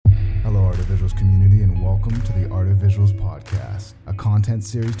Art of Visuals community, and welcome to the Art of Visuals podcast, a content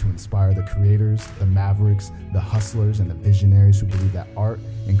series to inspire the creators, the mavericks, the hustlers, and the visionaries who believe that art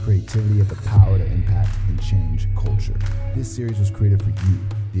and creativity have the power to impact and change culture. This series was created for you,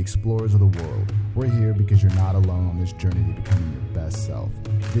 the explorers of the world. We're here because you're not alone on this journey to becoming your best self.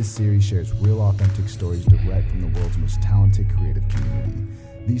 This series shares real, authentic stories direct from the world's most talented creative community.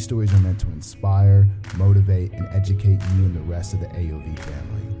 These stories are meant to inspire, motivate, and educate you and the rest of the AOV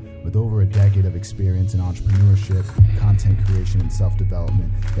family. With over a decade of experience in entrepreneurship, content creation, and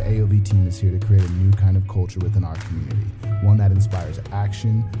self-development, the AOV team is here to create a new kind of culture within our community, one that inspires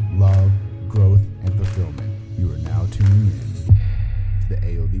action, love, growth, and fulfillment. You are now tuning in to the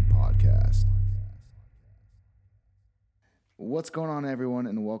AOV podcast. What's going on, everyone,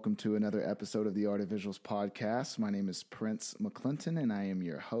 and welcome to another episode of the Art of Visuals podcast. My name is Prince McClinton, and I am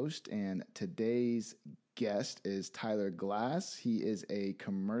your host, and today's guest is Tyler Glass. He is a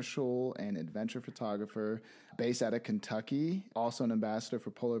commercial and adventure photographer based out of Kentucky, also an ambassador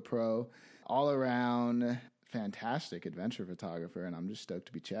for Polar Pro, all around fantastic adventure photographer, and I'm just stoked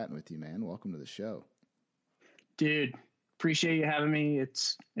to be chatting with you, man. Welcome to the show. Dude, appreciate you having me.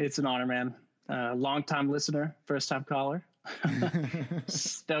 It's an honor, man. Long-time listener, first-time caller.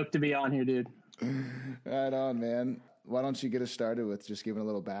 Stoked to be on here, dude. Right on, man. Why don't you get us started with just giving a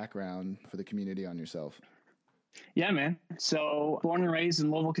little background for the community on yourself? Yeah, man. So born and raised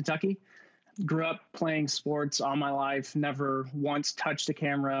in Louisville, Kentucky. Grew up playing sports all my life. Never once touched a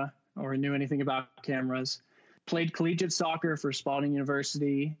camera or knew anything about cameras. Played collegiate soccer for Spalding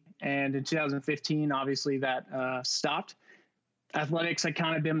University. And in 2015, obviously that stopped. Athletics had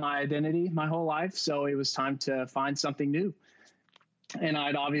kind of been my identity my whole life, so it was time to find something new. And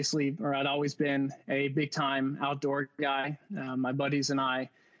I'd always been a big-time outdoor guy. My buddies and I,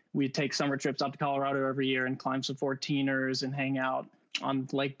 we'd take summer trips out to Colorado every year and climb some 14ers and hang out on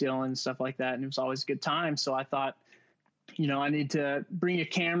Lake Dillon and stuff like that, and it was always a good time. So I thought, I need to bring a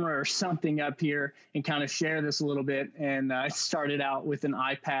camera or something up here and kind of share this a little bit, and I started out with an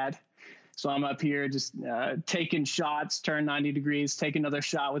iPad. So I'm up here just taking shots, turn 90 degrees, take another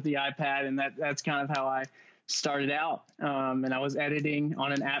shot with the iPad, and that's kind of how I started out. And I was editing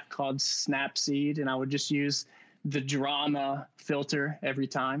on an app called Snapseed, and I would just use the drama filter every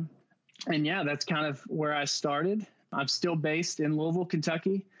time. And yeah, that's kind of where I started. I'm still based in Louisville,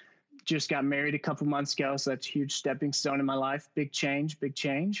 Kentucky. Just got married a couple months ago, so that's a huge stepping stone in my life. Big change.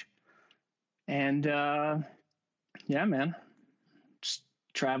 And yeah, man.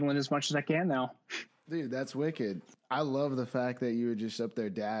 Traveling as much as I can now. Dude, that's wicked. I love the fact that you were just up there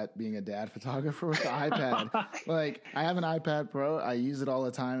being a dad photographer with the iPad. Like, I have an iPad Pro. I use it all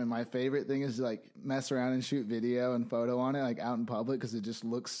the time, and my favorite thing is to, like, mess around and shoot video and photo on it, like, out in public, because it just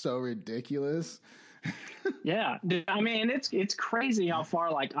looks so ridiculous. Yeah. I mean, it's crazy how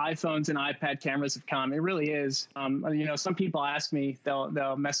far, like, iPhones and iPad cameras have come. It really is. Some people ask me,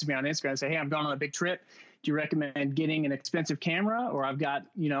 they'll message me on Instagram and say, hey, I'm going on a big trip. Do you recommend getting an expensive camera, or I've got,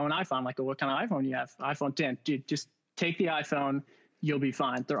 an iPhone? Like, what kind of iPhone do you have? iPhone 10. Dude, just take the iPhone. You'll be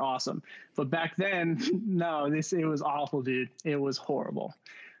fine. They're awesome. But back then, no, it was awful, dude. It was horrible.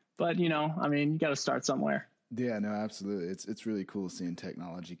 But, you got to start somewhere. Yeah, no, absolutely. It's really cool seeing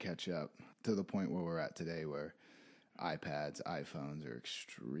technology catch up to the point where we're at today, where iPads, iPhones are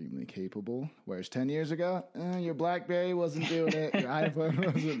extremely capable. Whereas 10 years ago, your BlackBerry wasn't doing it. Your iPhone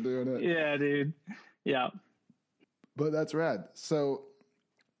wasn't doing it. Yeah, dude. Yeah. But that's rad. So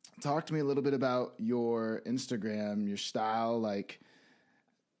talk to me a little bit about your Instagram, your style, like,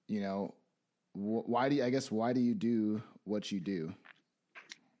 why do you do what you do?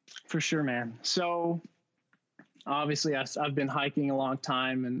 For sure, man. So obviously I've been hiking a long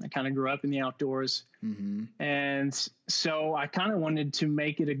time, and I kind of grew up in the outdoors. Mm-hmm. And so I kind of wanted to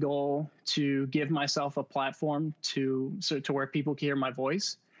make it a goal to give myself a platform to where people can hear my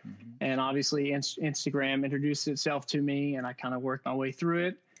voice. Mm-hmm. And obviously Instagram introduced itself to me, and I kind of worked my way through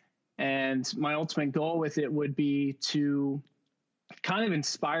it. And my ultimate goal with it would be to kind of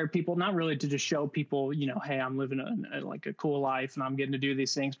inspire people, not really to just show people, hey, I'm living a cool life and I'm getting to do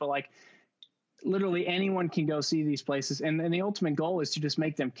these things, but like literally anyone can go see these places. And the ultimate goal is to just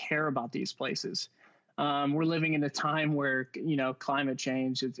make them care about these places. We're living in a time where, climate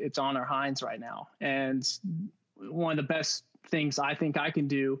change, it's on our hinds right now. And one of the best things I think I can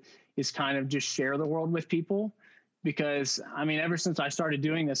do is kind of just share the world with people, because ever since I started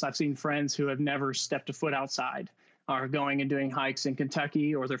doing this, I've seen friends who have never stepped a foot outside are going and doing hikes in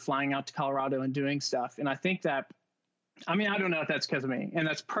Kentucky, or they're flying out to Colorado and doing stuff. And I think that, I don't know if that's because of me, and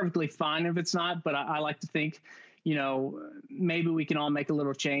that's perfectly fine if it's not, but I like to think, maybe we can all make a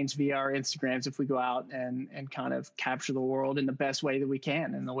little change via our Instagrams if we go out and kind of capture the world in the best way that we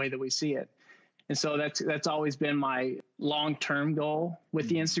can and the way that we see it. And so that's always been my long-term goal with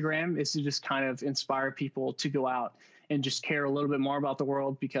the Instagram, is to just kind of inspire people to go out and just care a little bit more about the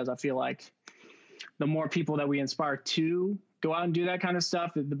world, because I feel like the more people that we inspire to go out and do that kind of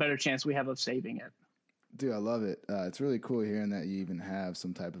stuff, the better chance we have of saving it. Dude, I love it. It's really cool hearing that you even have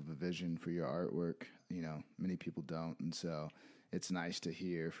some type of a vision for your artwork. Many people don't. And so it's nice to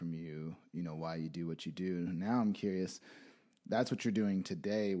hear from you, why you do what you do. And now I'm curious, that's what you're doing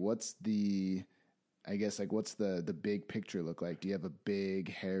today. What's the big picture look like? Do you have a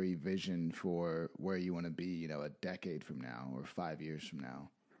big, hairy vision for where you want to be, a decade from now or 5 years from now?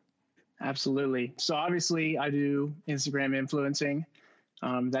 Absolutely. So obviously I do Instagram influencing.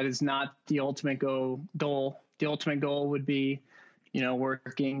 That is not the ultimate goal. The ultimate goal would be,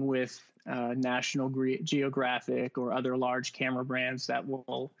 working with National Geographic or other large camera brands that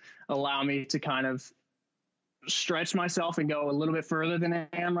will allow me to kind of stretch myself and go a little bit further than I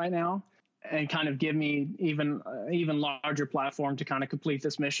am right now, and kind of give me even larger platform to kind of complete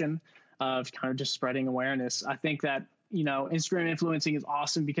this mission of kind of just spreading awareness. I think that, Instagram influencing is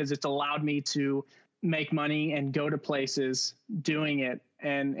awesome because it's allowed me to make money and go to places doing it.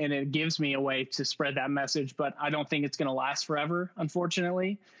 And it gives me a way to spread that message, but I don't think it's going to last forever,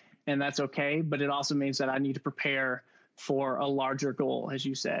 unfortunately. And that's okay. But it also means that I need to prepare for a larger goal, as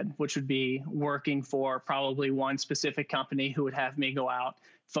you said, which would be working for probably one specific company who would have me go out,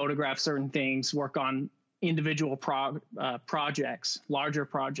 photograph certain things, work on individual projects, larger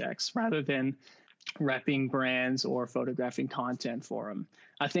projects, rather than repping brands or photographing content for them.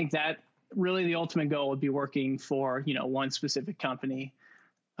 I think that really the ultimate goal would be working for, one specific company,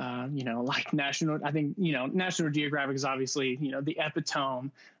 like National Geographic is obviously, the epitome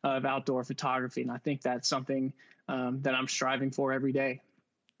of outdoor photography. And I think that's something that I'm striving for every day.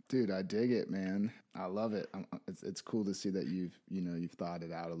 Dude, I dig it, man. I love it. It's cool to see that you've thought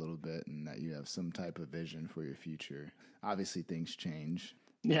it out a little bit and that you have some type of vision for your future. Obviously things change.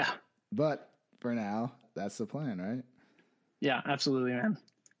 Yeah. But for now, that's the plan, right? Yeah, absolutely, man.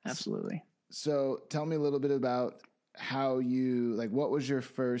 Absolutely. So tell me a little bit about how what was your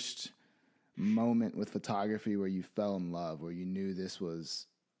first moment with photography where you fell in love, where you knew this was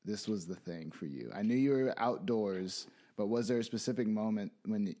the thing for you? I knew you were outdoors, but was there a specific moment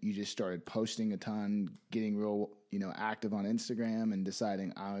when you just started posting a ton, getting real, active on Instagram and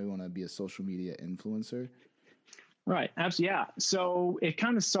deciding I want to be a social media influencer? Right. Absolutely. Yeah. So it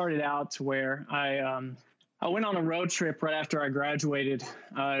kind of started out to where I went on a road trip right after I graduated.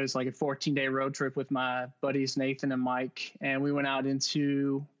 It was like a 14-day road trip with my buddies, Nathan and Mike. And we went out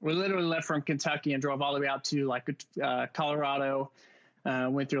we literally left from Kentucky and drove all the way out to Colorado,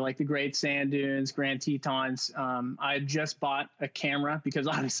 went through like the Great Sand Dunes, Grand Tetons. I had just bought a camera because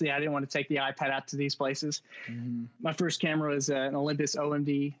obviously I didn't want to take the iPad out to these places. Mm-hmm. My first camera was an Olympus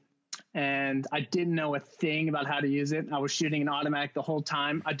OMD. And I didn't know a thing about how to use it. I was shooting an automatic the whole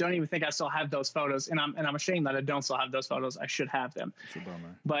time. I don't even think I still have those photos, and I'm ashamed that I don't still have those photos. I should have them. It's a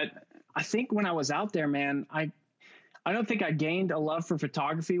bummer. But I think when I was out there, man, I don't think I gained a love for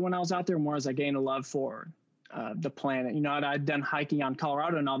photography when I was out there, more as I gained a love for the planet. I'd done hiking on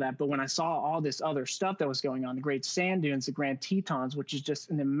Colorado and all that, but when I saw all this other stuff that was going on, the Great Sand Dunes, the Grand Tetons, which is just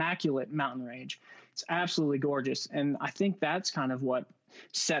an immaculate mountain range, it's absolutely gorgeous. And I think that's kind of what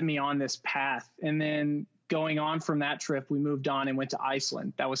set me on this path. And then going on from that trip, we moved on and went to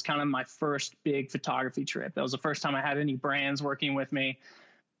Iceland. That was kind of my first big photography trip. That was the first time I had any brands working with me.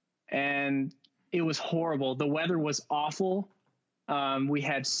 And it was horrible. The weather was awful. We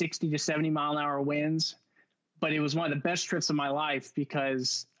had 60 to 70 mile an hour winds, but it was one of the best trips of my life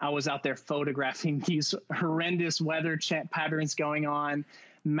because I was out there photographing these horrendous weather patterns going on,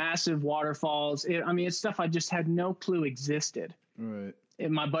 massive waterfalls. It's stuff I just had no clue existed. Right.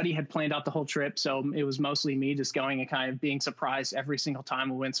 My buddy had planned out the whole trip, so it was mostly me just going and kind of being surprised every single time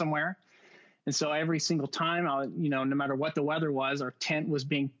we went somewhere. And so every single time, no matter what the weather was, our tent was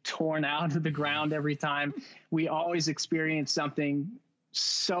being torn out of the ground every time. We always experienced something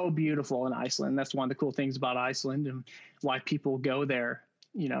so beautiful in Iceland. That's one of the cool things about Iceland and why people go there,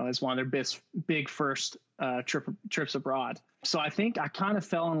 as one of their big first trips abroad. So I think I kind of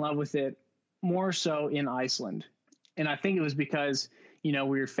fell in love with it more so in Iceland. And I think it was because, we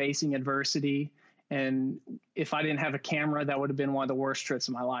were facing adversity. And if I didn't have a camera, that would have been one of the worst trips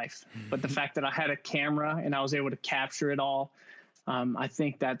of my life. But the fact that I had a camera and I was able to capture it all, I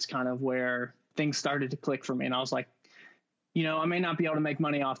think that's kind of where things started to click for me. And I was like, I may not be able to make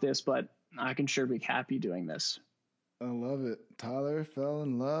money off this, but I can sure be happy doing this. I love it. Tyler fell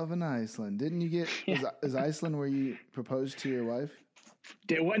in love in Iceland. Didn't you get, is Iceland where you proposed to your wife?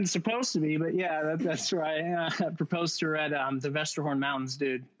 It wasn't supposed to be, but yeah, that's right. I proposed to her at the Vesterhorn Mountains,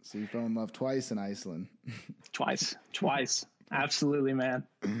 dude. So you fell in love twice in Iceland. Twice. Absolutely, man.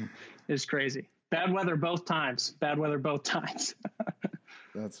 It's crazy. Bad weather both times.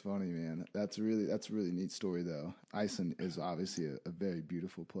 That's funny, man. That's a really neat story, though. Iceland is obviously a very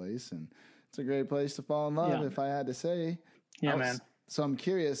beautiful place, and it's a great place to fall in love, if I had to say. Yeah, man. So I'm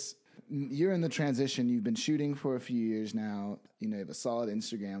curious. You're in the transition. You've been shooting for a few years now. You have a solid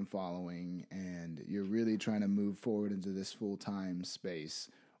Instagram following, and you're really trying to move forward into this full-time space.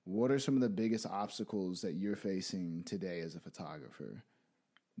 What are some of the biggest obstacles that you're facing today as a photographer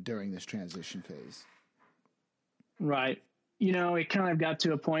during this transition phase? Right. It kind of got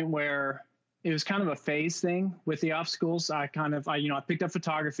to a point where it was kind of a phase thing with the obstacles. I picked up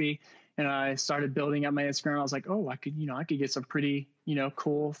photography and I started building up my Instagram. I was like, oh, I could get some pretty,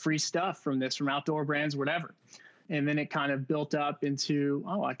 cool free stuff from outdoor brands, whatever. And then it kind of built up into,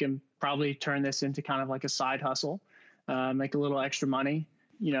 I can probably turn this into kind of like a side hustle, make a little extra money.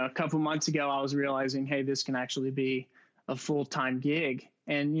 A couple months ago, I was realizing, hey, this can actually be a full-time gig.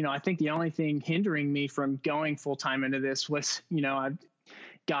 And, I think the only thing hindering me from going full-time into this was, a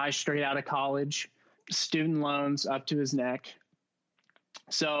guy straight out of college, student loans up to his neck.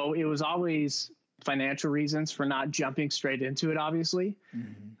 So it was always financial reasons for not jumping straight into it, obviously.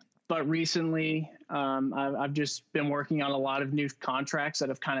 Mm-hmm. But recently, I've just been working on a lot of new contracts that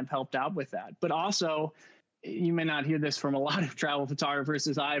have kind of helped out with that. But also, you may not hear this from a lot of travel photographers,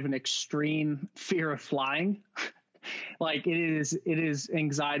 is I have an extreme fear of flying. Like it is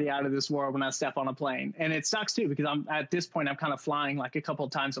anxiety out of this world when I step on a plane. And it sucks too, because at this point, I'm kind of flying like a couple of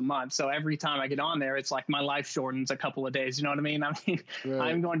times a month. So every time I get on there, it's like my life shortens a couple of days. You know what I mean? Right.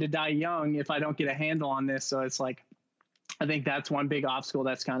 I'm going to die young if I don't get a handle on this. So it's like, I think that's one big obstacle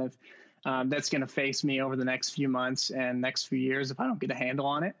that's kind of, that's going to face me over the next few months and next few years if I don't get a handle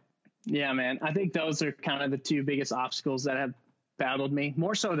on it. Yeah, man. I think those are kind of the two biggest obstacles that have battled me.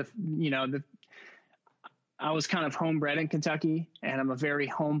 More so I was kind of homebred in Kentucky, and I'm a very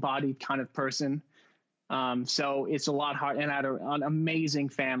homebodied kind of person. So it's a lot hard, and I had an amazing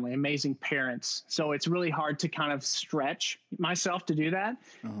family, amazing parents. So it's really hard to kind of stretch myself to do that.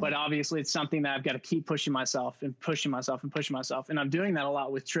 Uh-huh. But obviously it's something that I've got to keep pushing myself. And I'm doing that a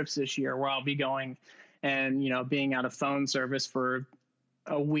lot with trips this year, where I'll be going and, being out of phone service for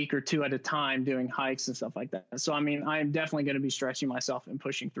a week or two at a time, doing hikes and stuff like that. So, I mean, I am definitely going to be stretching myself and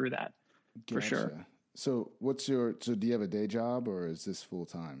pushing through that. Gotcha. For sure. So do you have a day job, or is this full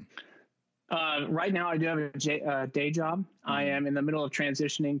time? Right now I do have a day job. Mm-hmm. I am in the middle of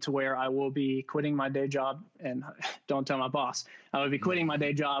transitioning to where I will be quitting my day job, and don't tell my boss. I will be quitting my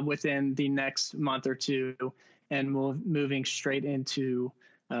day job within the next month or two and moving straight into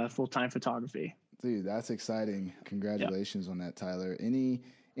full-time photography. Dude, that's exciting. Congratulations on that, Tyler. Any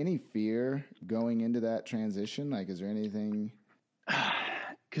fear going into that transition? Like, is there anything?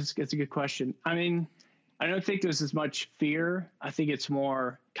 Because it's a good question. I mean, I don't think there's as much fear. I think it's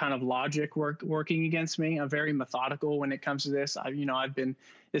more kind of logic working against me. I'm very methodical when it comes to this.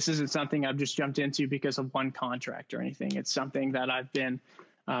 This isn't something I've just jumped into because of one contract or anything. It's something that I've been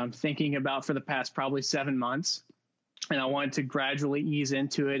thinking about for the past probably 7 months. And I wanted to gradually ease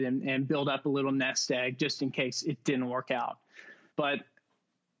into it and build up a little nest egg just in case it didn't work out. But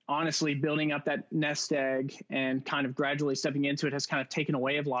honestly, building up that nest egg and kind of gradually stepping into it has kind of taken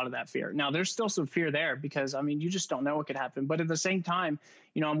away a lot of that fear. Now, there's still some fear there because, I mean, you just don't know what could happen. But at the same time,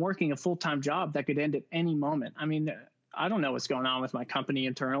 I'm working a full-time job that could end at any moment. I mean, I don't know what's going on with my company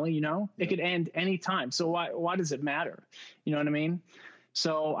internally, It could end any time. So why does it matter? You know what I mean?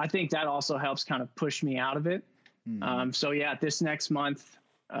 So I think that also helps kind of push me out of it. Mm-hmm. This next month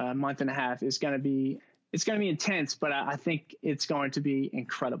and a half is going to be intense, but I think it's going to be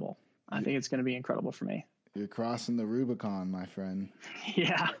incredible. I think it's going to be incredible for me. You're crossing the Rubicon, my friend.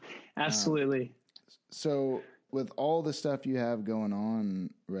 Yeah, absolutely. So with all the stuff you have going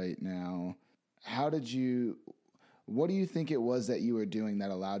on right now, what do you think it was that you were doing that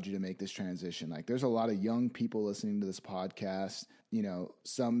allowed you to make this transition? Like, there's a lot of young people listening to this podcast,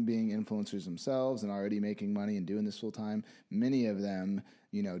 some being influencers themselves and already making money and doing this full time. Many of them,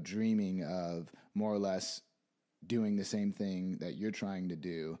 dreaming of more or less doing the same thing that you're trying to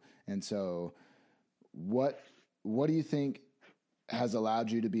do. And so what do you think has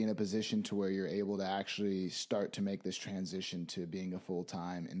allowed you to be in a position to where you're able to actually start to make this transition to being a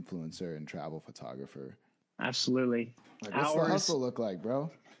full-time influencer and travel photographer? Absolutely. Like, what's the hustle look like,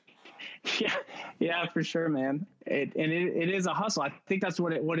 bro? Yeah, for sure, man. It is a hustle. I think that's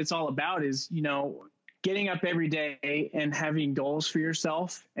what it's all about is, getting up every day and having goals for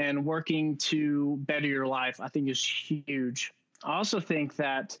yourself and working to better your life, I think is huge. I also think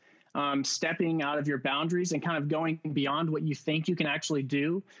that stepping out of your boundaries and kind of going beyond what you think you can actually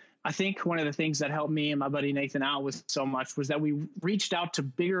do. I think one of the things that helped me and my buddy Nathan out was so much was that we reached out to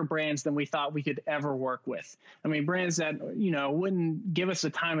bigger brands than we thought we could ever work with. I mean, brands that, wouldn't give us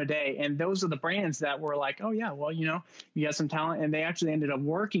the time of day. And those are the brands that were like, oh yeah, well, you got some talent, and they actually ended up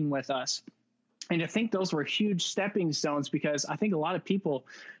working with us. And I think those were huge stepping stones, because I think a lot of people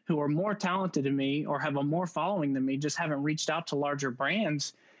who are more talented than me or have a more following than me just haven't reached out to larger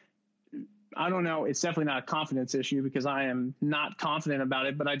brands. I don't know. It's definitely not a confidence issue, because I am not confident about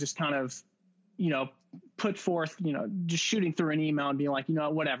it, but I just kind of, put forth, just shooting through an email and being like,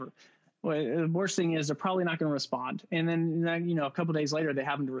 whatever. Well, the worst thing is they're probably not going to respond. And then, a couple of days later, they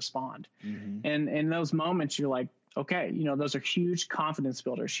happen to respond. Mm-hmm. And in those moments, you're like, okay, those are huge confidence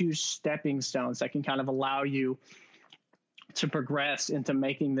builders, huge stepping stones that can kind of allow you to progress into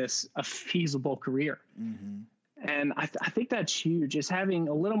making this a feasible career. Mm-hmm. And I think that's huge, is having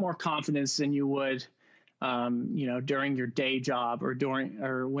a little more confidence than you would, during your day job or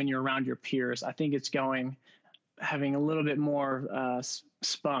when you're around your peers. I think it's having a little bit more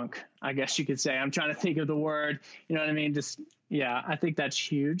spunk, I guess you could say. I'm trying to think of the word, you know what I mean? I think that's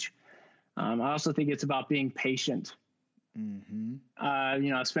huge. I also think it's about being patient. Mm-hmm.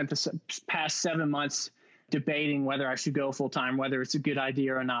 I spent the past 7 months debating whether I should go full time, whether it's a good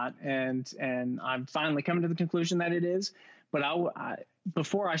idea or not. And I'm finally coming to the conclusion that it is. But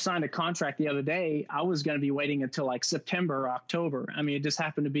before I signed a contract the other day, I was going to be waiting until like September or October. I mean, it just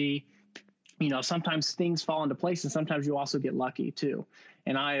happened to be, sometimes things fall into place, and sometimes you also get lucky too.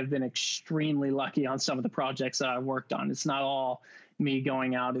 And I have been extremely lucky on some of the projects that I've worked on. It's not all me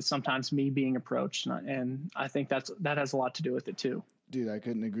going out. It's sometimes me being approached. And I think that has a lot to do with it too. Dude, I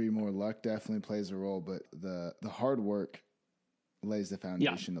couldn't agree more. Luck definitely plays a role, but the hard work lays the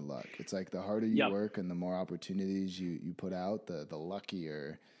foundation to luck. It's like the harder you work and the more opportunities you put out, the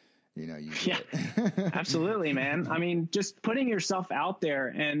luckier, you get. Absolutely, man. I mean, just putting yourself out there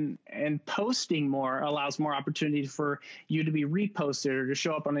and posting more allows more opportunity for you to be reposted or to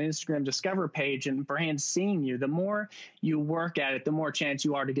show up on an Instagram Discover page and brands seeing you. The more you work at it, the more chance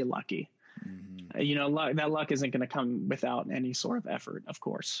you are to get lucky. Mm-hmm. That luck isn't going to come without any sort of effort, of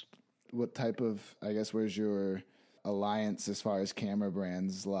course. What type of, where's your alliance as far as camera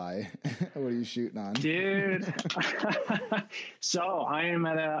brands lie? What are you shooting on? Dude. So I am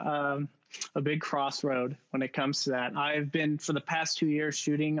at a big crossroad when it comes to that. I've been for the past 2 years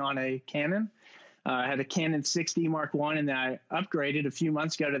shooting on a Canon. I had a Canon 6D Mark I, and then I upgraded a few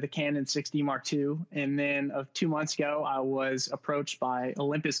months ago to the Canon 6D Mark II. And then 2 months ago, I was approached by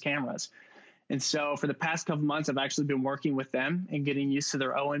Olympus Cameras. And so for the past couple months, I've actually been working with them and getting used to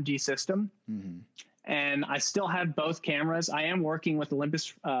their OMD system. Mm-hmm. And I still have both cameras. I am working with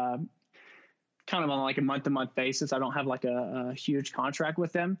Olympus kind of on like a month-to-month basis. I don't have like a huge contract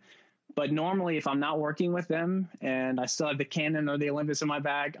with them. But normally if I'm not working with them and I still have the Canon or the Olympus in my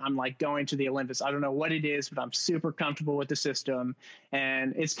bag, I'm like going to the Olympus. I don't know what it is, but I'm super comfortable with the system.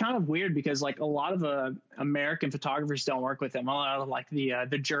 And it's kind of weird because like a lot of American photographers don't work with them. A lot of like the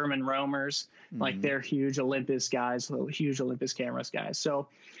German roamers, like they're huge Olympus guys, huge Olympus cameras guys. So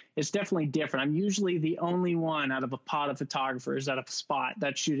it's definitely different. I'm usually the only one out of a pot of photographers at a spot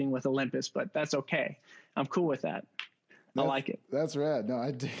that's shooting with Olympus, but that's okay. I'm cool with that. I like it. That's rad. No,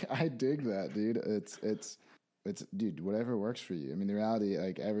 I dig that, dude. It's dude, whatever works for you. I mean, the reality,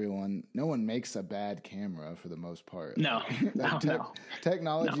 like no one makes a bad camera for the most part. No, no.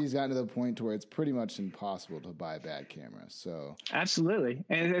 Technology's gotten to the point to where it's pretty much impossible to buy a bad camera. So absolutely.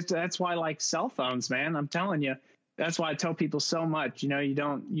 And that's why like cell phones, man, I'm telling you, that's why I tell people so much, you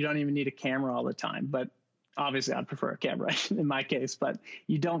don't even need a camera all the time, but obviously I'd prefer a camera in my case, but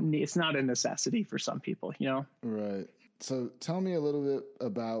it's not a necessity for some people, Right. So tell me a little bit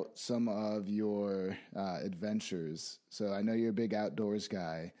about some of your adventures. So I know you're a big outdoors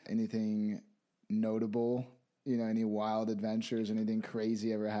guy. Anything notable, any wild adventures, anything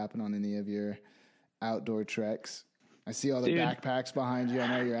crazy ever happen on any of your outdoor treks? I see all the backpacks behind you. I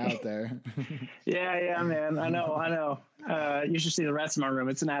know you're out there. Yeah, man. I know. You should see the rest of my room.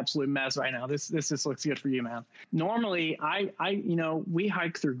 It's an absolute mess right now. This just looks good for you, man. Normally, we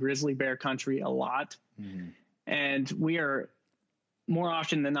hike through grizzly bear country a lot. Mm-hmm. And we are more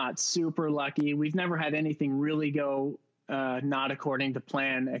often than not super lucky. We've never had anything really go not according to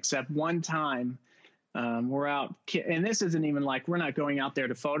plan, except one time we're out. And this isn't even like we're not going out there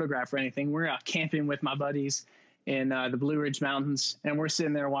to photograph or anything. We're out camping with my buddies in the Blue Ridge Mountains. And we're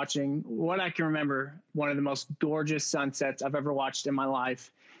sitting there watching what I can remember, one of the most gorgeous sunsets I've ever watched in my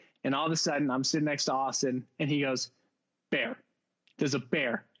life. And all of a sudden I'm sitting next to Austin and he goes, bear, there's a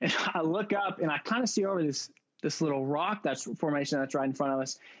bear. And I look up and I kind of see over this little rock formation that's right in front of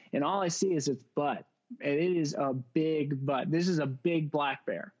us. And all I see is its butt. And it is a big butt. This is a big black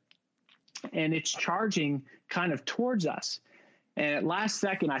bear. And it's charging kind of towards us. And at last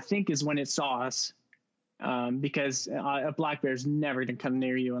second, I think is when it saw us, because a black bear is never going to come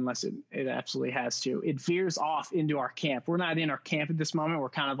near you unless it absolutely has to. It veers off into our camp. We're not in our camp at this moment. We're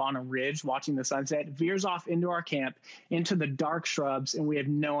kind of on a ridge watching the sunset. It veers off into our camp, into the dark shrubs, and we have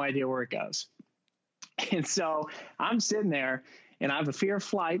no idea where it goes. And so I'm sitting there, and I have a fear of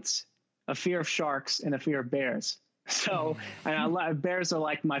flights, a fear of sharks, and a fear of bears. So bears are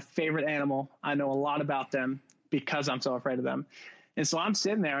like my favorite animal. I know a lot about them because I'm so afraid of them. And so I'm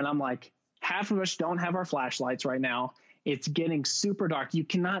sitting there and I'm like, half of us don't have our flashlights right now. It's getting super dark. You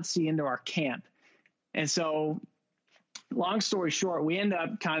cannot see into our camp. And so long story short, we end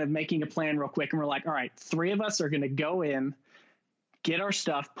up kind of making a plan real quick. And we're like, all right, 3 of us are going to go in, get our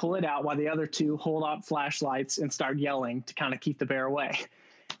stuff, pull it out while the other 2 hold up flashlights and start yelling to kind of keep the bear away.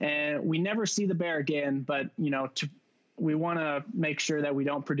 And we never see the bear again, but we want to make sure that we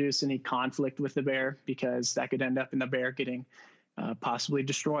don't produce any conflict with the bear, because that could end up in the bear getting possibly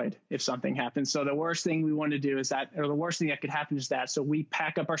destroyed if something happens. So the worst thing we want to do is that, or the worst thing that could happen is that. So we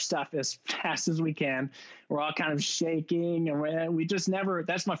pack up our stuff as fast as we can. We're all kind of shaking, and we just never,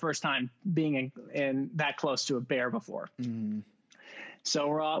 that's my first time being in that close to a bear before. Mm-hmm.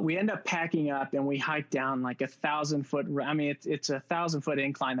 So we end up packing up and we hike down like 1,000 foot. I mean, it's 1,000 foot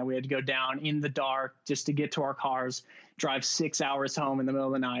incline that we had to go down in the dark just to get to our cars, drive 6 hours home in the middle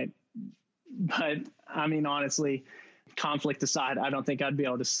of the night. But I mean, honestly, conflict aside, I don't think I'd be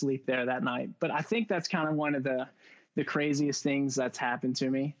able to sleep there that night. But I think that's kind of one of the craziest things that's happened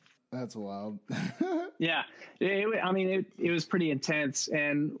to me. That's wild. Yeah. It was pretty intense.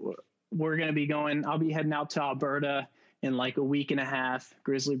 And we're going to be I'll be heading out to Alberta in like a week and a half,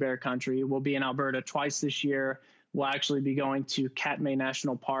 grizzly bear country. We'll be in Alberta twice this year. We'll actually be going to Katmai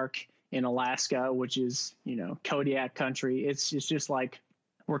National Park in Alaska, which is, Kodiak country. It's just like,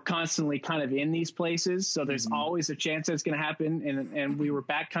 we're constantly kind of in these places. So there's always a chance that's going to happen. And we were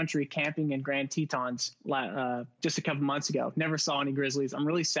backcountry camping in Grand Tetons just a couple months ago. Never saw any grizzlies. I'm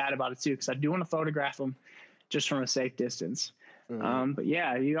really sad about it too, because I do want to photograph them just from a safe distance. But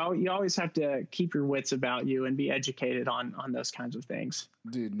yeah, you always have to keep your wits about you and be educated on those kinds of things.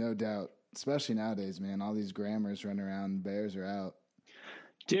 Dude, no doubt. Especially nowadays, man, all these grammars running around, bears are out.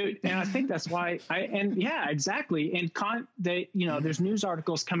 Dude, and I think that's why yeah, exactly. And there's news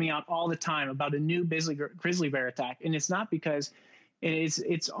articles coming out all the time about a new grizzly bear attack. And it's not because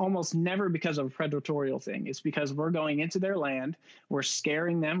it's almost never because of a predatory thing. It's because we're going into their land, we're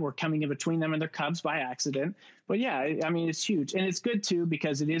scaring them, we're coming in between them and their cubs by accident. But yeah, I mean, it's huge. And it's good too,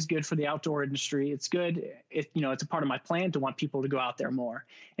 because it is good for the outdoor industry. It's good. It's a part of my plan to want people to go out there more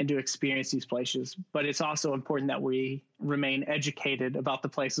and to experience these places. But it's also important that we remain educated about the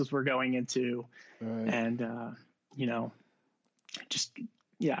places we're going into. Right. And,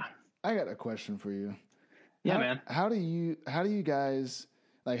 yeah. I got a question for you. Yeah, man. How do you guys,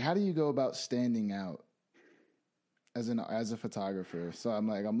 like, how do you go about standing out as a photographer? So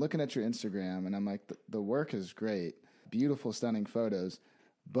I'm looking at your Instagram and I'm like, the work is great, beautiful, stunning photos,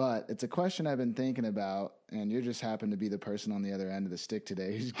 but it's a question I've been thinking about, and you just happen to be the person on the other end of the stick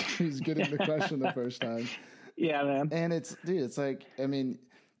today who's getting the question the first time. Yeah, man. And it's like, I mean,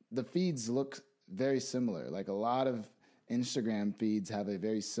 the feeds look very similar. Like a lot of Instagram feeds have a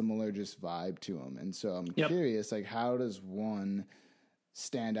very similar just vibe to them. And so I'm curious, like, how does one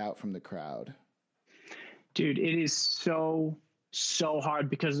stand out from the crowd? Dude, it is so hard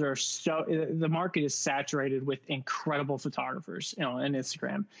because the market is saturated with incredible photographers, on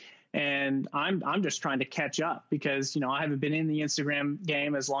Instagram. And I'm just trying to catch up because, I haven't been in the Instagram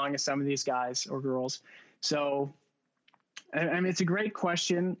game as long as some of these guys or girls. So I mean, it's a great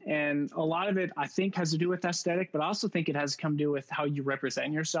question, and a lot of it, I think, has to do with aesthetic, but I also think it has to come to do with how you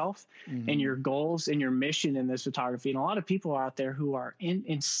represent yourself and your goals and your mission in this photography. And a lot of people are out there who are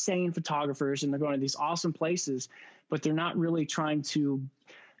insane photographers, and they're going to these awesome places, but they're not really trying to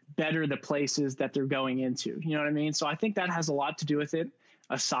better the places that they're going into. You know what I mean? So I think that has a lot to do with it,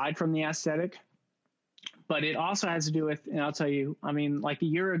 aside from the aesthetic. But it also has to do with, and I'll tell you, I mean, like a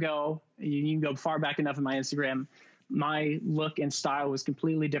year ago, you can go far back enough in my Instagram, my look and style was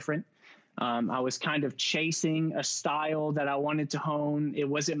completely different. I was kind of chasing a style that I wanted to hone. It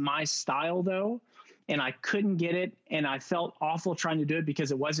wasn't my style though, and I couldn't get it. And I felt awful trying to do it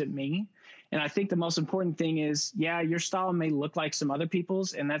because it wasn't me. And I think the most important thing is, yeah, your style may look like some other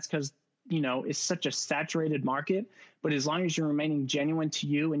people's, and that's because is such a saturated market, but as long as you're remaining genuine to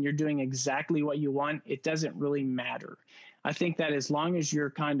you and you're doing exactly what you want, it doesn't really matter. I think that as long as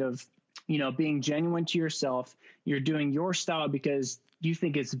you're kind of, being genuine to yourself, you're doing your style because you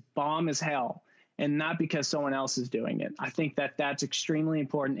think it's bomb as hell and not because someone else is doing it. I think that that's extremely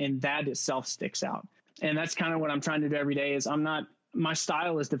important, and that itself sticks out. And that's kind of what I'm trying to do every day is my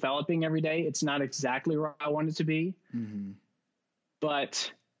style is developing every day. It's not exactly where I want it to be,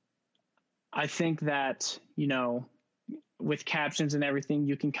 but I think that, with captions and everything,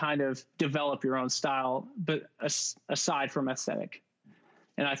 you can kind of develop your own style, but aside from aesthetic.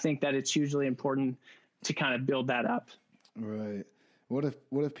 And I think that it's hugely important to kind of build that up. Right. What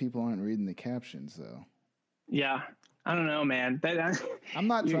if people aren't reading the captions though? Yeah. I don't know, man. I'm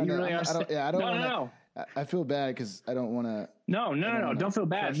not trying to, really I don't want to, I feel bad because I don't want to. No. Don't feel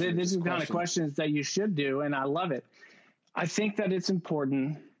bad. This is the kind of questions that you should do. And I love it. I think that it's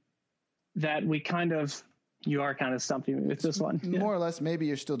important that we you are kind of stumping me with this one. More or less, maybe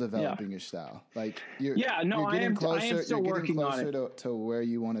you're still developing your style. Like you're getting closer, I am still working on it. To where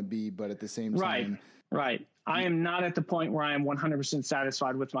you want to be, but at the same time. Right. I am not at the point where I am 100%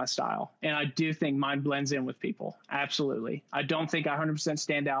 satisfied with my style. And I do think mine blends in with people. Absolutely. I don't think I 100%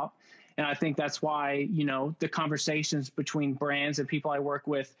 stand out. And I think that's why, the conversations between brands and people I work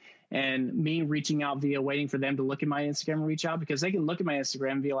with and me reaching out via waiting for them to look at my Instagram and reach out, because they can look at my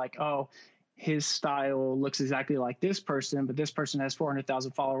Instagram and be like, oh, his style looks exactly like this person, but this person has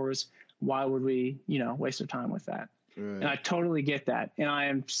 400,000 followers. Why would we, waste our time with that? Right. And I totally get that. And I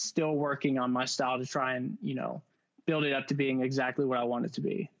am still working on my style to try and, build it up to being exactly what I want it to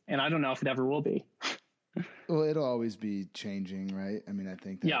be. And I don't know if it ever will be. Well, it'll always be changing, right? I mean, I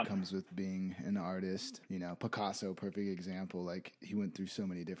think that comes with being an artist. Picasso, perfect example. Like he went through so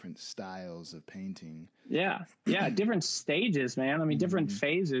many different styles of painting. Yeah. Different stages, man. I mean, different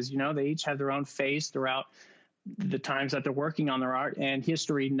phases, they each have their own phase throughout the times that they're working on their art, and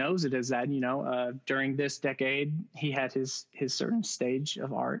history knows it as that, during this decade, he had his certain stage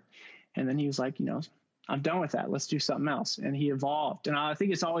of art. And then he was like, I'm done with that. Let's do something else. And he evolved. And I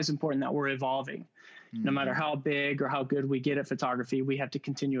think it's always important that we're evolving. No matter how big or how good we get at photography, we have to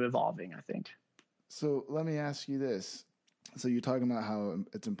continue evolving, I think. So let me ask you this. So you're talking about how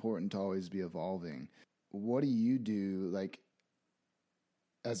it's important to always be evolving. What do you do?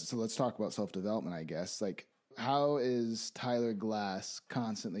 So let's talk about self-development, I guess. Like, how is Tyler Glass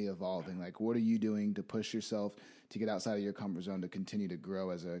constantly evolving? Like, what are you doing to push yourself to get outside of your comfort zone to continue to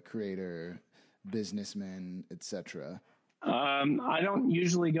grow as a creator, businessman, etc.? I don't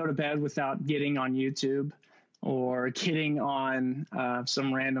usually go to bed without getting on YouTube or getting on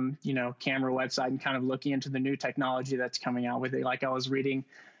some random, camera website and kind of looking into the new technology that's coming out with it. Like I was reading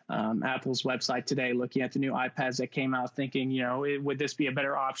Apple's website today, looking at the new iPads that came out, thinking, would this be a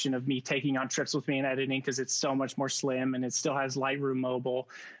better option of me taking on trips with me and editing because it's so much more slim and it still has Lightroom mobile.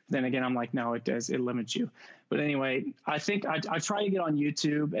 Then again, I'm like, no, it does. It limits you. But anyway, I think I try to get on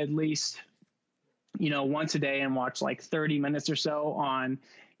YouTube at least once a day and watch like 30 minutes or so on,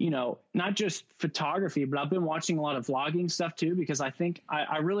 not just photography, but I've been watching a lot of vlogging stuff too, because I think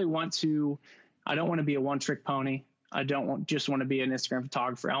I really I don't want to be a one-trick pony. I don't just want to be an Instagram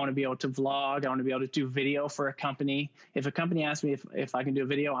photographer. I want to be able to vlog. I want to be able to do video for a company. If a company asks me if I can do a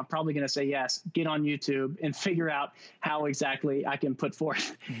video, I'm probably going to say yes. Get on YouTube and figure out how exactly I can put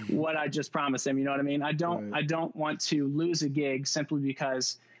forth what I just promised them. You know what I mean? I don't want to lose a gig simply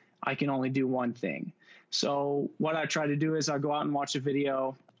because I can only do one thing. So what I try to do is I'll go out and watch a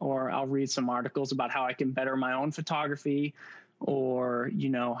video, or I'll read some articles about how I can better my own photography, or,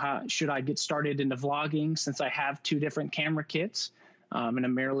 how should I get started into vlogging since I have two different camera kits. And a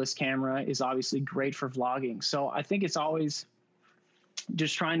mirrorless camera is obviously great for vlogging. So I think it's always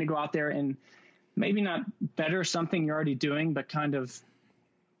just trying to go out there and maybe not better something you're already doing, but kind of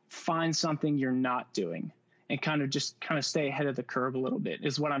find something you're not doing and kind of stay ahead of the curve a little bit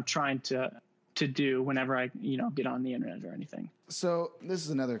is what I'm trying to do whenever I, get on the internet or anything. So this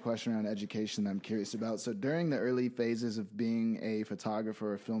is another question around education that I'm curious about. So during the early phases of being a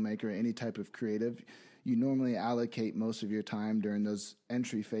photographer or filmmaker, any type of creative, you normally allocate most of your time during those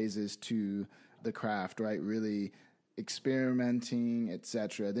entry phases to the craft, right? Really experimenting,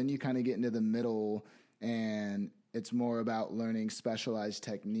 etc. Then you kind of get into the middle and it's more about learning specialized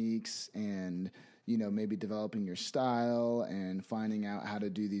techniques and maybe developing your style and finding out how to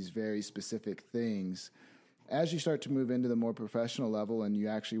do these very specific things. As you start to move into the more professional level and you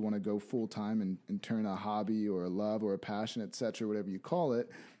actually want to go full time and turn a hobby or a love or a passion, et cetera, whatever you call it,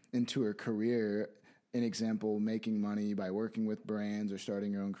 into a career, an example, making money by working with brands or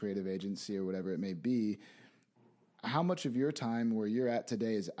starting your own creative agency or whatever it may be, how much of your time where you're at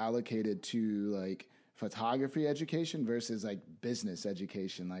today is allocated to like photography education versus like business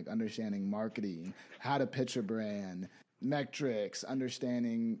education, like understanding marketing, how to pitch a brand, metrics,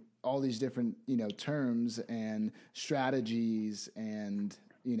 understanding all these different, terms and strategies and,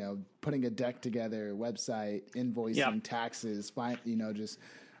 putting a deck together, website, invoicing, taxes, just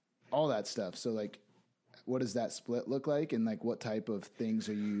all that stuff. So like, what does that split look like? And like, what type of things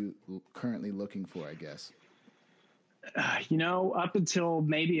are you currently looking for, I guess? Up until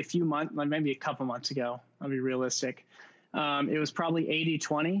maybe a few months, like maybe a couple months ago, I'll be realistic. It was probably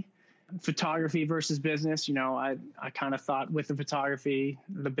 80-20 photography versus business. I kind of thought with the photography,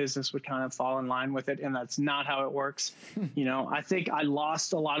 the business would kind of fall in line with it. And that's not how it works. I think I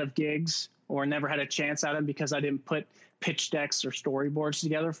lost a lot of gigs or never had a chance at them because I didn't put pitch decks or storyboards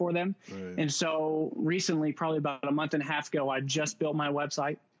together for them. Right. And so recently, probably about a month and a half ago, I just built my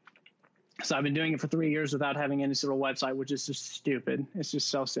website. So I've been doing it for 3 years without having any sort of website, which is just stupid. It's just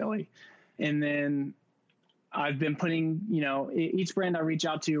so silly. And then I've been putting, each brand I reach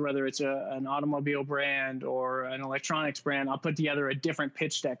out to, whether it's an automobile brand or an electronics brand, I'll put together a different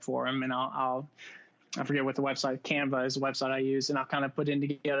pitch deck for them. And I forget what the website, Canva is the website I use. And I'll kind of put in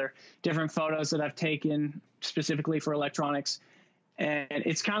together different photos that I've taken specifically for electronics. And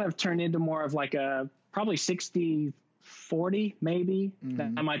it's kind of turned into more of like a probably 60-40, maybe.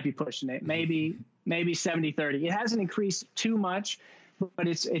 Mm-hmm. That might be pushing it. Maybe 70-30. It hasn't increased too much, but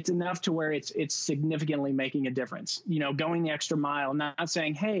it's enough to where it's significantly making a difference. Going the extra mile, not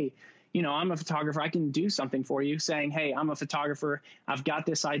saying, hey, I'm a photographer, I can do something for you. Saying, hey, I'm a photographer, I've got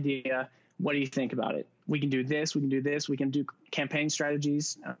this idea. What do you think about it? We can do this. We can do this. We can do campaign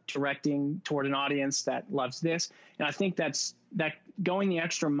strategies, directing toward an audience that loves this. And I think that going the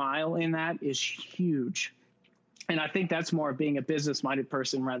extra mile in that is huge. And I think that's more being a business minded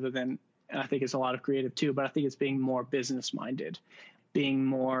person rather than, I think it's a lot of creative too, but I think it's being more business minded, being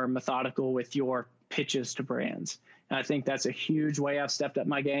more methodical with your pitches to brands. And I think that's a huge way I've stepped up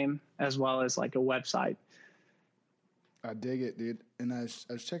my game, as well as like a website. I dig it, dude. And I was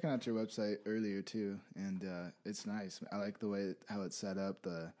checking out your website earlier too, and it's nice. I like the way how it's set up.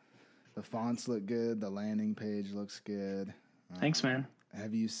 The fonts look good. The landing page looks good. Thanks, man.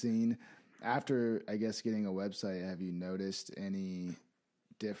 Have you seen, after, I guess, getting a website, have you noticed any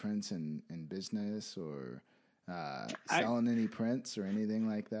difference in business or selling any prints or anything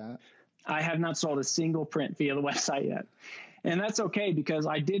like that? I have not sold a single print via the website yet. And that's okay, because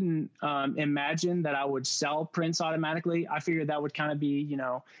I didn't imagine that I would sell prints automatically. I figured that would kind of be,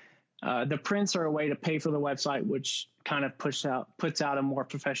 the prints are a way to pay for the website, which kind of puts out a more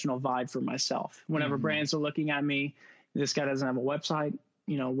professional vibe for myself. Whenever brands are looking at me, this guy doesn't have a website.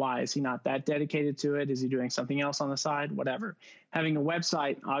 Why is he not that dedicated to it? Is he doing something else on the side? Whatever. Having a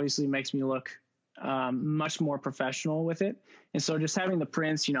website obviously makes me look much more professional with it. And so just having the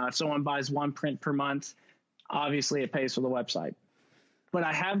prints, if someone buys one print per month, obviously it pays for the website. But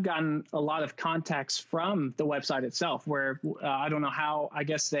I have gotten a lot of contacts from the website itself where I don't know how, I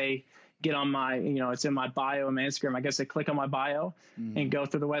guess they get on my, it's in my bio on my Instagram. I guess they click on my bio and go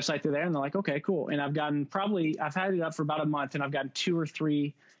through the website through there, and they're like, okay, cool. And I've had it up for about a month, and I've gotten 2 or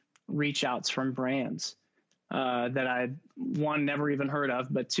 3 reach outs from brands that I, one, never even heard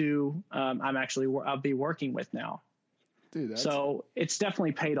of, but 2, I'll be working with now. Dude, so it's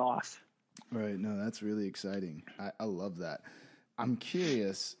definitely paid off. Right. No, that's really exciting. I love that. I'm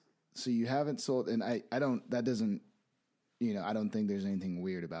curious. So you haven't sold, and I don't think there's anything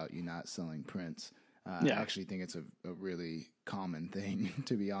weird about you not selling prints. I actually think it's a really common thing,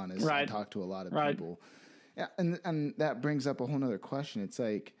 to be honest. Right. I talk to a lot of people. Yeah, and that brings up a whole nother question. It's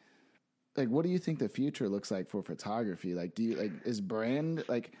like, what do you think the future looks like for photography? Like, do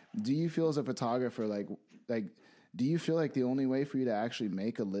you feel as a photographer, do you feel like the only way for you to actually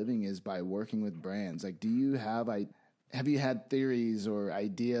make a living is by working with brands? Like, have you had theories or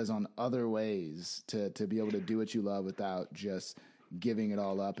ideas on other ways to be able to do what you love without just giving it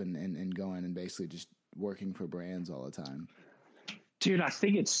all up and going and basically just working for brands all the time? Dude, I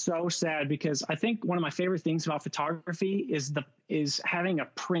think it's so sad, because I think one of my favorite things about photography is having a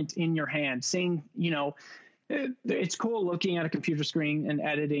print in your hand, seeing, it's cool looking at a computer screen and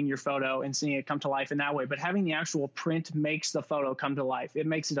editing your photo and seeing it come to life in that way. But having the actual print makes the photo come to life. It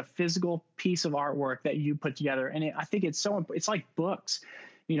makes it a physical piece of artwork that you put together. And I think it's like books.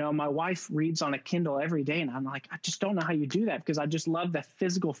 My wife reads on a Kindle every day, and I'm like, I just don't know how you do that, because I just love the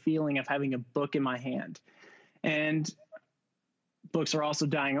physical feeling of having a book in my hand. And books are also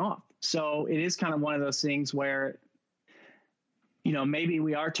dying off. So it is kind of one of those things where, maybe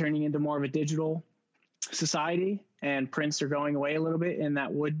we are turning into more of a digital society and prints are going away a little bit, and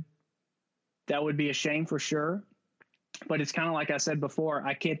that would be a shame for sure. But it's kind of like I said before,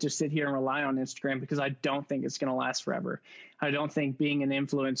 I can't just sit here and rely on Instagram because I don't think it's going to last forever. I don't think being an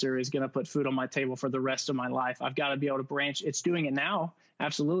influencer is going to put food on my table for the rest of my life. I've got to be able to branch. It's doing it now.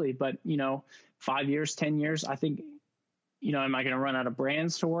 Absolutely. But, 5 years, 10 years, I think, am I going to run out of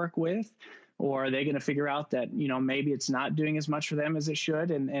brands to work with? Or are they going to figure out that, maybe it's not doing as much for them as it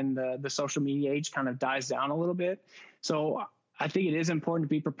should, and the social media age kind of dies down a little bit? So I think it is important to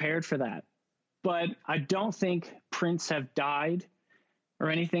be prepared for that. But I don't think prints have died or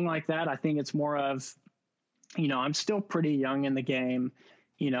anything like that. I think it's more of, I'm still pretty young in the game.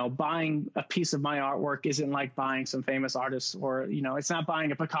 Buying a piece of my artwork isn't like buying some famous artists, or, it's not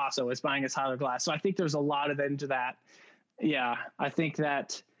buying a Picasso, it's buying a Tyler Glass. So I think there's a lot of into that. Yeah, I think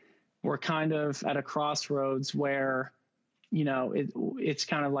that we're kind of at a crossroads where, it's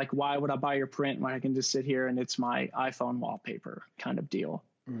kind of like, why would I buy your print when I can just sit here and it's my iPhone wallpaper kind of deal?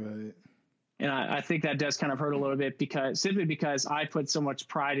 Right. And I think that does kind of hurt a little bit because I put so much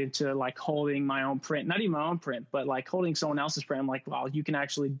pride into like holding my own print, not even my own print, but like holding someone else's print. I'm like, wow, you can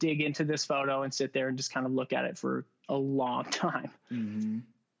actually dig into this photo and sit there and just kind of look at it for a long time. Mm-hmm.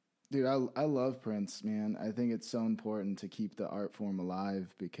 Dude, I love prints, man. I think it's so important to keep the art form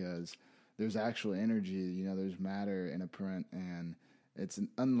alive because there's actual energy, there's matter in a print, and it's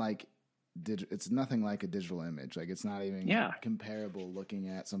it's nothing like a digital image. Like, it's not even comparable looking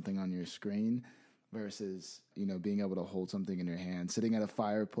at something on your screen versus, being able to hold something in your hand, sitting at a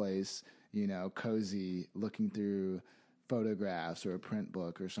fireplace, cozy, looking through photographs or a print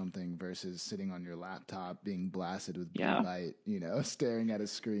book or something versus sitting on your laptop being blasted with blue light, staring at a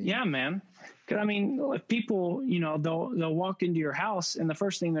screen. Yeah, man. Because if people, they'll walk into your house and the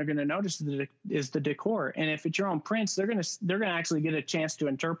first thing they're going to notice is the decor. And if it's your own prints, they're going to actually get a chance to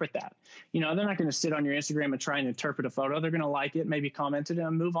interpret that. They're not going to sit on your Instagram and try and interpret a photo. They're going to like it, maybe comment it,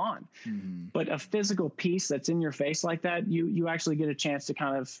 and move on. Mm-hmm. But a physical piece that's in your face like that, you actually get a chance to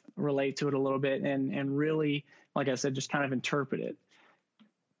kind of relate to it a little bit and really, like I said, just kind of interpret it.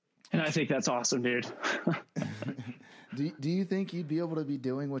 And I think that's awesome, dude. Do you think you'd be able to be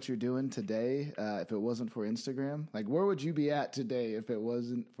doing what you're doing today if it wasn't for Instagram? Like, where would you be at today if it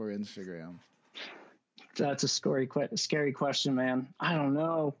wasn't for Instagram? That's a scary question, man. I don't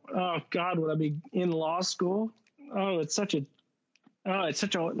know. Oh God, would I be in law school? It's such a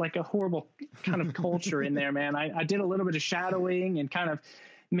like a horrible kind of culture in there, man. I did a little bit of shadowing and kind of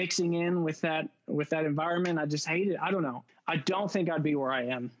mixing in with that environment. I just hate it. I don't know. I don't think I'd be where I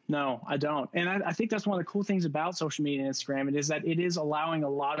am. No, I don't. And I think that's one of the cool things about social media and Instagram. It is that it is allowing a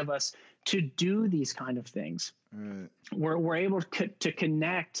lot of us to do these kind of things. Right. We're able to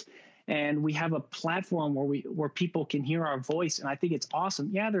connect, and we have a platform where people can hear our voice. And I think it's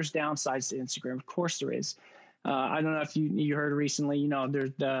awesome. Yeah, there's downsides to Instagram. Of course there is. I don't know if you heard recently,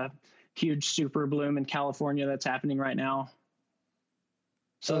 there's the huge super bloom in California that's happening right now.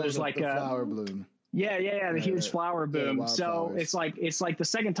 So there's like the flower bloom. Yeah, the huge flower boom. So it's like the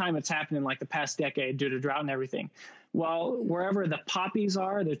second time it's happened in like the past decade due to drought and everything. Well, wherever the poppies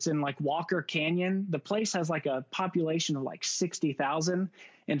are, that's in like Walker Canyon, the place has like a population of like 60,000,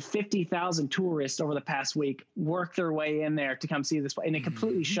 and 50,000 tourists over the past week worked their way in there to come see this place, and it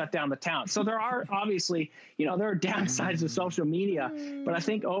completely shut down the town. So there are obviously, there are downsides to social media, but I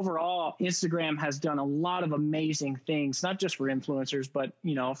think overall Instagram has done a lot of amazing things, not just for influencers, but,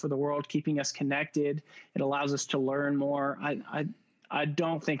 for the world, keeping us connected. It allows us to learn more. I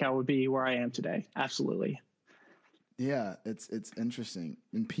don't think I would be where I am today. Absolutely. Yeah, it's interesting.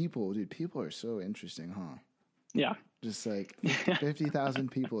 And people are so interesting, huh? Yeah. Just like 50,000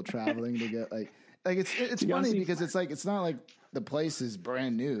 people traveling to get like it's funny because it's not like the place is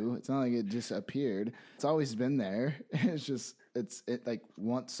brand new. It's not like it just appeared. It's always been there.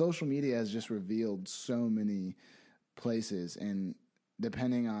 Social media has just revealed so many places, and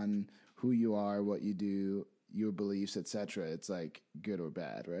depending on who you are, what you do, your beliefs, etc., it's like good or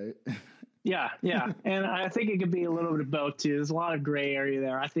bad, right? Yeah. And I think it could be a little bit of both too. There's a lot of gray area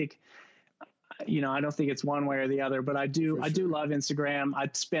there. I think, I don't think it's one way or the other, but I do love Instagram. I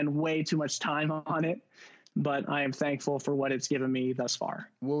spend way too much time on it, but I am thankful for what it's given me thus far.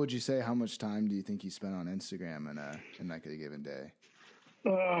 What would you say? How much time do you think you spend on Instagram in like a given day?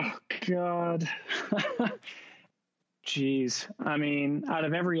 Oh God. Jeez. Out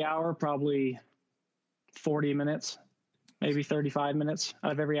of every hour, probably 40 minutes, maybe 35 minutes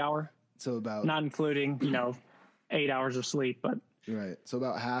out of every hour. So about, not including, 8 hours of sleep, but right. So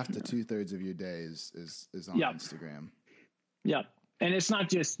about half to 2/3 of your day is on Instagram. Yep. And it's not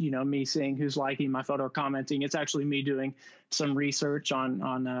just, me seeing who's liking my photo or commenting. It's actually me doing some research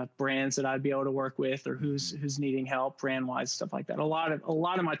on brands that I'd be able to work with, or who's needing help brand wise, stuff like that. A lot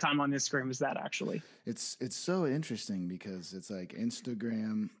of my time on Instagram is that, actually. It's so interesting because it's like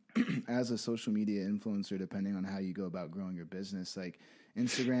Instagram as a social media influencer, depending on how you go about growing your business, like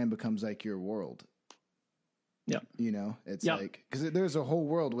Instagram becomes like your world. Yeah. It's like, because there's a whole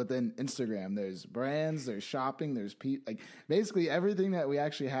world within Instagram. There's brands, there's shopping, there's like basically everything that we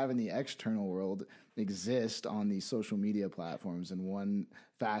actually have in the external world exists on these social media platforms in one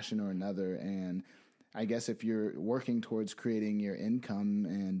fashion or another. And I guess if you're working towards creating your income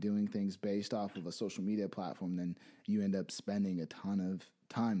and doing things based off of a social media platform, then you end up spending a ton of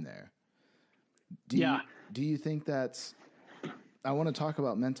time there. Do you think that's... I want to talk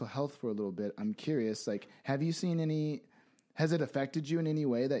about mental health for a little bit. I'm curious, like, has it affected you in any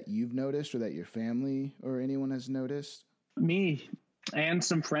way that you've noticed or that your family or anyone has noticed? Me and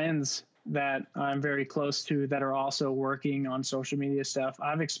some friends that I'm very close to that are also working on social media stuff.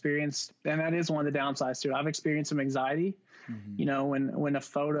 I've experienced, and that is one of the downsides too, I've experienced some anxiety. When a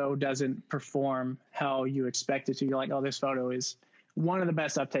photo doesn't perform how you expect it to, you're like, oh, this photo is one of the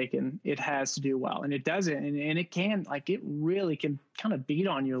best I've taken. It has to do well, and it doesn't. And it can, like, it really can kind of beat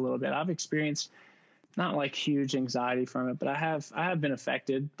on you a little bit. I've experienced not like huge anxiety from it, but I have been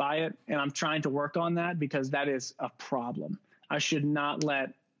affected by it, and I'm trying to work on that because that is a problem. I should not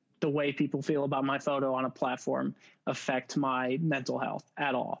let the way people feel about my photo on a platform affect my mental health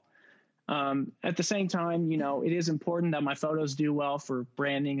at all. At the same time, it is important that my photos do well for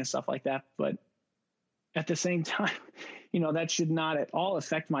branding and stuff like that. But at the same time, that should not at all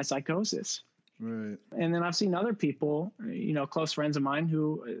affect my psychosis. Right. And then I've seen other people, close friends of mine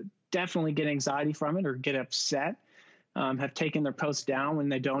who definitely get anxiety from it or get upset, have taken their posts down when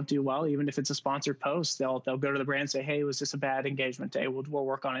they don't do well. Even if it's a sponsored post, they'll go to the brand and say, hey, was this a bad engagement day? We'll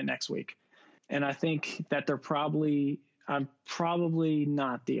work on it next week. And I think that I'm probably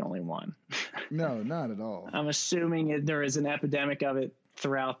not the only one. No, not at all. I'm assuming there is an epidemic of it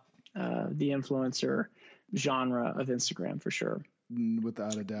throughout the influencer genre of Instagram, for sure.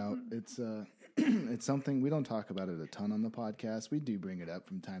 Without a doubt. It's it's something we don't talk about it a ton on the podcast. We do bring it up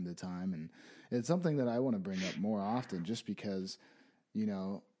from time to time, and it's something that I want to bring up more often just because,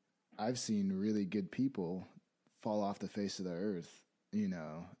 I've seen really good people fall off the face of the earth,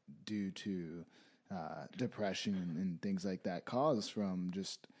 due to depression and things like that caused from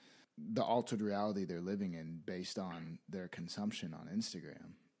just the altered reality they're living in based on their consumption on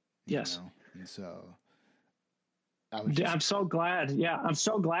Instagram. Yes. And so I'm so glad. Yeah, I'm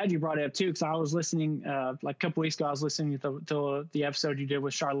so glad you brought it up too, because I was listening like a couple weeks ago. I was listening to the episode you did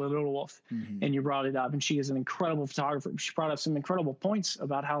with Charlotte Littlewolf, and you brought it up. And she is an incredible photographer. She brought up some incredible points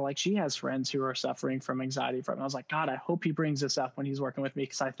about how, like, she has friends who are suffering from anxiety from it. I was like, God, I hope he brings this up when he's working with me,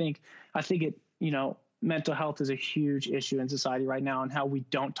 because I think it. Mental health is a huge issue in society right now, and how we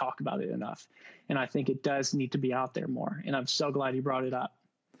don't talk about it enough. And I think it does need to be out there more. And I'm so glad you brought it up.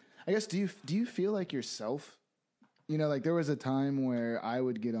 I guess, do you feel like yourself? Like there was a time where I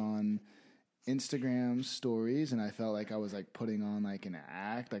would get on Instagram stories and I felt like I was like putting on like an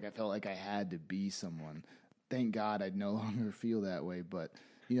act. Like I felt like I had to be someone. Thank God I no longer feel that way. But,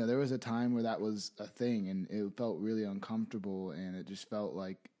 there was a time where that was a thing and it felt really uncomfortable and it just felt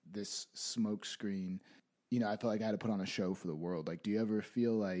like this smoke screen. I felt like I had to put on a show for the world. Like, do you ever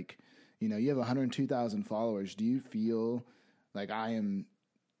feel like, you have 102,000 followers. Do you feel like I am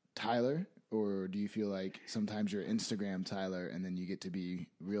Tyler? Or do you feel like sometimes you're Instagram Tyler and then you get to be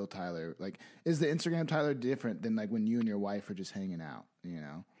real Tyler? Like, is the Instagram Tyler different than like when you and your wife are just hanging out,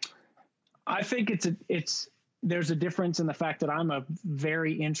 I think there's a difference in the fact that I'm a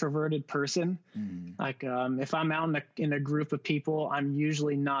very introverted person. Mm-hmm. Like, if I'm out in a group of people, I'm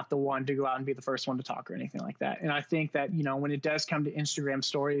usually not the one to go out and be the first one to talk or anything like that. And I think that, when it does come to Instagram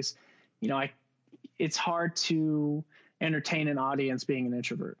stories, it's hard to entertain an audience being an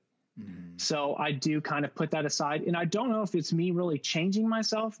introvert. Mm-hmm. So I do kind of put that aside, and I don't know if it's me really changing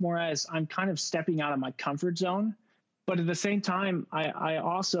myself more as I'm kind of stepping out of my comfort zone. But at the same time,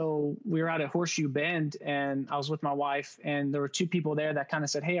 we were out at Horseshoe Bend and I was with my wife, and there were two people there that kind of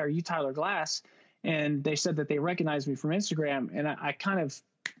said, hey, are you Tyler Glass? And they said that they recognized me from Instagram. And I kind of,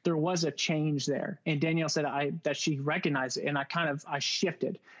 there was a change there. And Danielle said that she recognized it. And I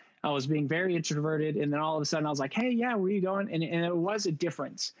shifted. I was being very introverted. And then all of a sudden I was like, hey, yeah, where are you going? And it was a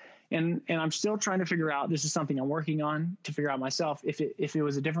difference. And I'm still trying to figure out, this is something I'm working on to figure out myself, if it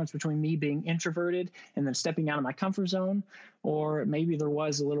was a difference between me being introverted and then stepping out of my comfort zone, or maybe there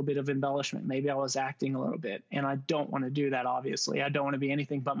was a little bit of embellishment. Maybe I was acting a little bit, and I don't want to do that. Obviously, I don't want to be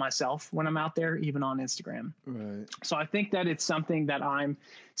anything but myself when I'm out there, even on Instagram. Right. So I think that it's something that I'm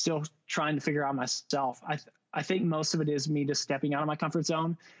still trying to figure out myself. I think most of it is me just stepping out of my comfort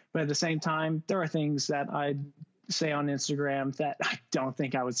zone, but at the same time, there are things that I say on Instagram that I don't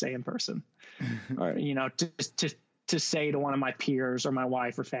think I would say in person, or, you know, to say to one of my peers or my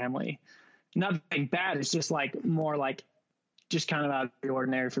wife or family. Nothing bad. It's just like more like just kind of out of the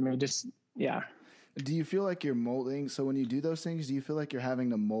ordinary for me. Just, yeah. Do you feel like you're molding? So when you do those things, do you feel like you're having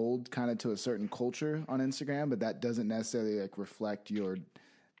to mold kind of to a certain culture on Instagram, but that doesn't necessarily like reflect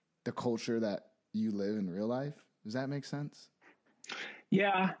the culture that you live in real life? Does that make sense?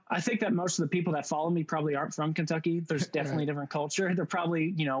 Yeah, I think that most of the people that follow me probably aren't from Kentucky. There's definitely a different culture. They're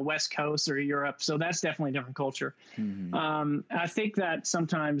probably, you know, West Coast or Europe. So that's definitely a different culture. Mm-hmm. I think that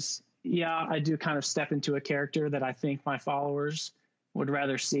sometimes, yeah, I do kind of step into a character that I think my followers would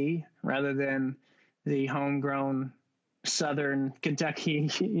rather see, rather than the homegrown Southern Kentucky,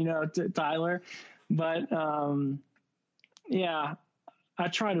 you know, Tyler. But yeah, I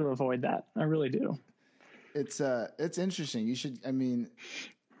try to avoid that. I really do. It's interesting. You should, I mean,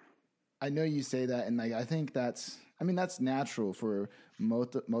 I know you say that, and like, I think that's natural for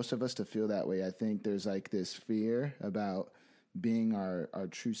most of us to feel that way. I think there's like this fear about being our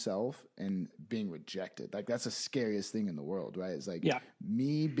true self and being rejected. Like that's the scariest thing in the world, right? It's like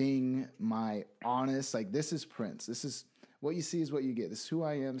me being my honest, like this is Prince. This is what you see is what you get. This is who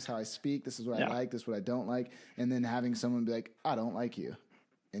I am. This is how I speak. This is what I like. This is what I don't like. And then having someone be like, I don't like you.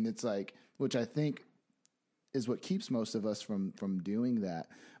 And it's like, which I think is what keeps most of us from doing that.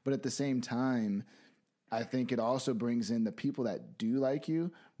 But at the same time, I think it also brings in the people that do like you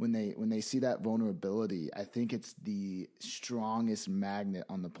when they see that vulnerability. I think it's the strongest magnet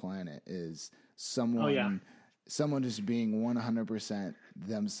on the planet is someone just being 100%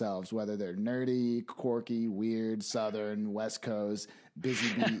 themselves, whether they're nerdy, quirky, weird, Southern, West Coast,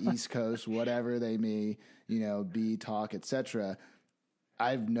 busy bee, East Coast, whatever they may, you know, be, talk, etc.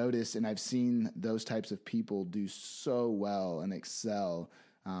 I've noticed and I've seen those types of people do so well and excel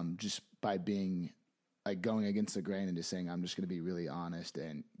just by being like going against the grain and just saying, I'm just going to be really honest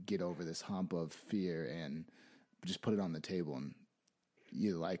and get over this hump of fear and just put it on the table, and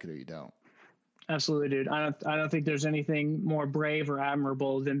you like it or you don't. Absolutely, dude. I don't think there's anything more brave or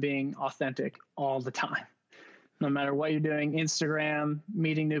admirable than being authentic all the time. No matter what you're doing, Instagram,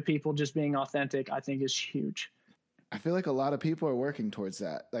 meeting new people, just being authentic, I think is huge. I feel like a lot of people are working towards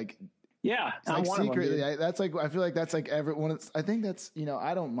that. Like, yeah, it's like secretly. That's like, I feel like that's like everyone. I think that's, you know,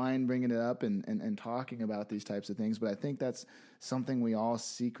 I don't mind bringing it up and talking about these types of things, but I think that's something we all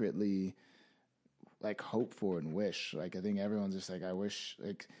secretly like hope for and wish. Like, I think everyone's just like, I wish,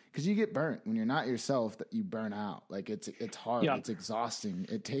 like, because you get burnt when you're not yourself. That you burn out. Like it's hard. It's exhausting.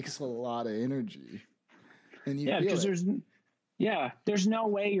 It takes a lot of energy, and you feel because there's no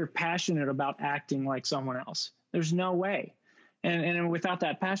way you're passionate about acting like someone else. There's no way. And without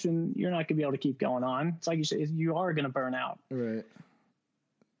that passion, you're not going to be able to keep going on. It's like you said, you are going to burn out. Right.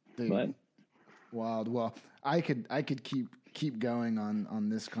 But wild. Well, I could keep going on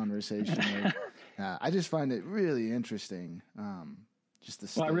this conversation. I just find it really interesting.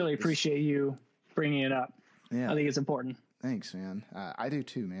 I really appreciate you bringing it up. Yeah. I think it's important. Thanks, man. I do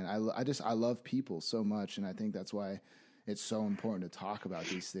too, man. I love people so much. And I think that's why it's so important to talk about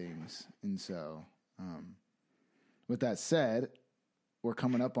these things. And so, with that said, we're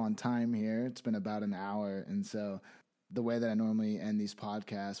coming up on time here. It's been about an hour. And so the way that I normally end these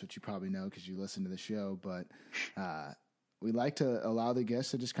podcasts, which you probably know because you listen to the show, but we like to allow the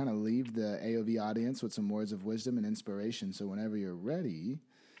guests to just kind of leave the AOV audience with some words of wisdom and inspiration. So whenever you're ready,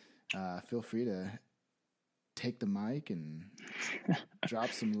 feel free to take the mic and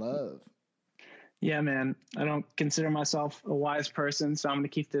drop some love. Yeah, man, I don't consider myself a wise person, so I'm going to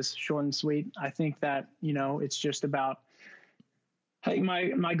keep this short and sweet. I think that, you know, it's just about, I think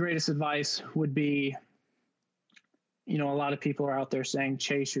my greatest advice would be, you know, a lot of people are out there saying,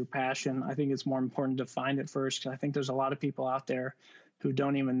 chase your passion. I think it's more important to find it first, because I think there's a lot of people out there who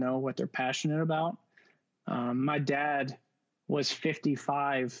don't even know what they're passionate about. My dad was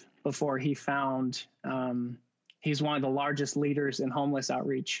 55 before he found, he's one of the largest leaders in homeless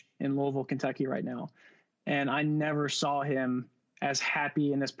outreach in Louisville, Kentucky right now. And I never saw him as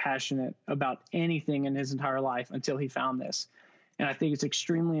happy and as passionate about anything in his entire life until he found this. And I think it's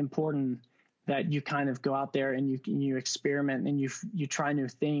extremely important that you kind of go out there and you experiment and you try new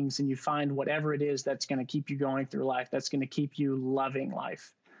things and you find whatever it is that's going to keep you going through life, that's going to keep you loving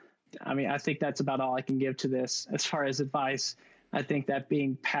life. I mean, I think that's about all I can give to this as far as advice. I think that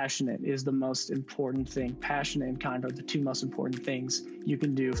being passionate is the most important thing. Passionate and kind are the two most important things you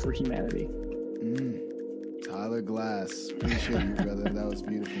can do for humanity. Tyler Glass, appreciate you, brother. That was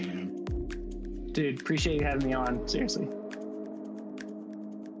beautiful, man. Dude, appreciate you having me on. Seriously.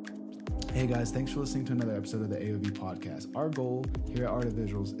 Hey guys, thanks for listening to another episode of the AOV podcast. Our goal here at Art of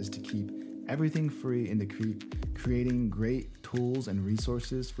Visuals is to keep everything free and to keep creating great tools and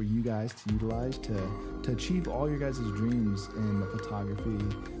resources for you guys to utilize to achieve all your guys' dreams in the photography,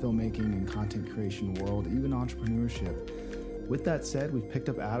 filmmaking, and content creation world, even entrepreneurship. With that said, we've picked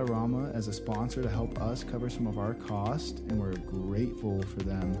up Adorama as a sponsor to help us cover some of our costs, and we're grateful for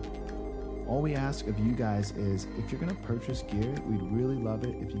them. All we ask of you guys is, if you're going to purchase gear, we'd really love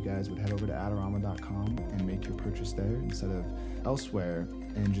it if you guys would head over to adorama.com and make your purchase there instead of elsewhere.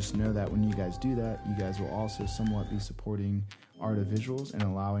 And just know that when you guys do that, you guys will also somewhat be supporting Art of Visuals and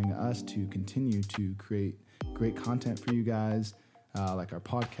allowing us to continue to create great content for you guys, like our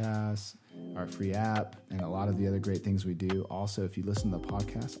podcasts, our free app, and a lot of the other great things we do. Also, if you listen to the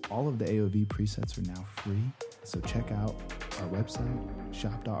podcast, all of the AOV presets are now free. So check out our website,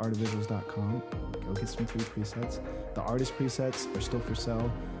 shop.artofvisuals.com. Go get some free presets. The artist presets are still for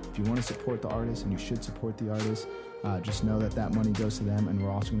sale. If you want to support the artist, and you should support the artist, just know that money goes to them, and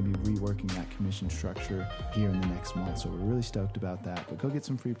we're also going to be reworking that commission structure here in the next month. So we're really stoked about that. But go get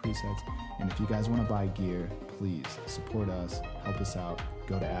some free presets. And if you guys want to buy gear, please support us, help us out.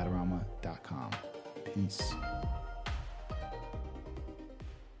 Go to adorama.com. Peace.